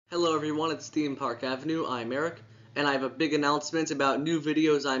Hello everyone, it's Theme Park Avenue. I'm Eric, and I have a big announcement about new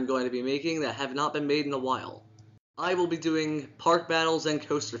videos I'm going to be making that have not been made in a while. I will be doing park battles and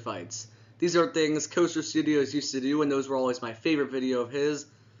coaster fights. These are things Coaster Studios used to do, and those were always my favorite video of his,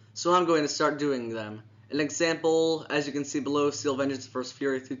 so I'm going to start doing them. An example, as you can see below, Steel Vengeance vs.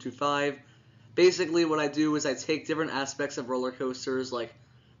 Fury 325. Basically what I do is I take different aspects of roller coasters, like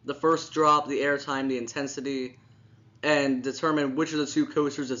the first drop, the airtime, the intensity, and determine which of the two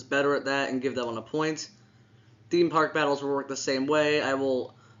coasters is better at that and give that one a point. Theme park battles will work the same way. I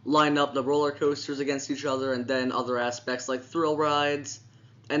will line up the roller coasters against each other and then other aspects like thrill rides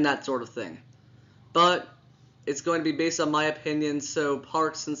and that sort of thing. But it's going to be based on my opinion, so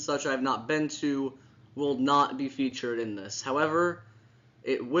parks and such I've not been to will not be featured in this. However,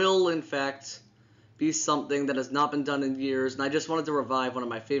 it will in fact be something that has not been done in years, and I just wanted to revive one of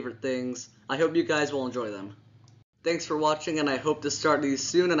my favorite things. I hope you guys will enjoy them. Thanks for watching, and I hope to start these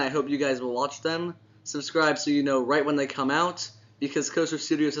soon, and I hope you guys will watch them. Subscribe so you know right when they come out, because Coaster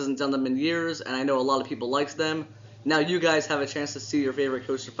Studios hasn't done them in years, and I know a lot of people liked them. Now you guys have a chance to see your favorite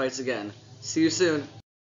coaster fights again. See you soon.